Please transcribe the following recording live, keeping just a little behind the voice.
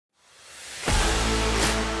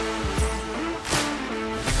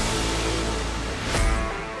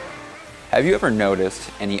Have you ever noticed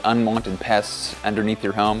any unwanted pests underneath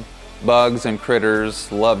your home? Bugs and critters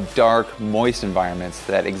love dark, moist environments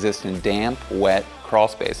that exist in damp, wet crawl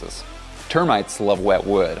spaces. Termites love wet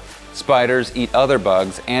wood. Spiders eat other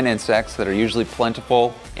bugs and insects that are usually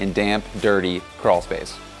plentiful in damp, dirty crawl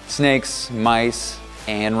space. Snakes, mice,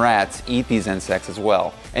 and rats eat these insects as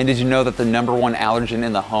well. And did you know that the #1 allergen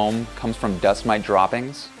in the home comes from dust mite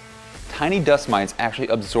droppings? Tiny dust mites actually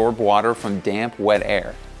absorb water from damp, wet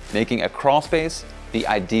air, making a crawl space the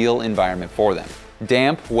ideal environment for them.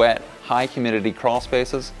 Damp, wet, high humidity crawl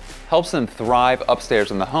spaces helps them thrive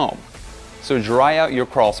upstairs in the home. So dry out your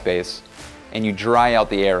crawl space and you dry out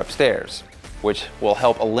the air upstairs, which will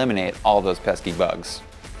help eliminate all those pesky bugs.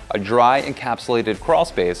 A dry encapsulated crawl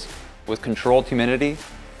space with controlled humidity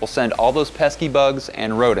will send all those pesky bugs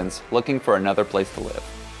and rodents looking for another place to live.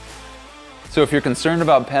 So if you're concerned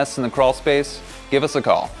about pests in the crawl space, give us a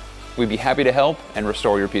call. We'd be happy to help and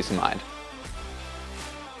restore your peace of mind.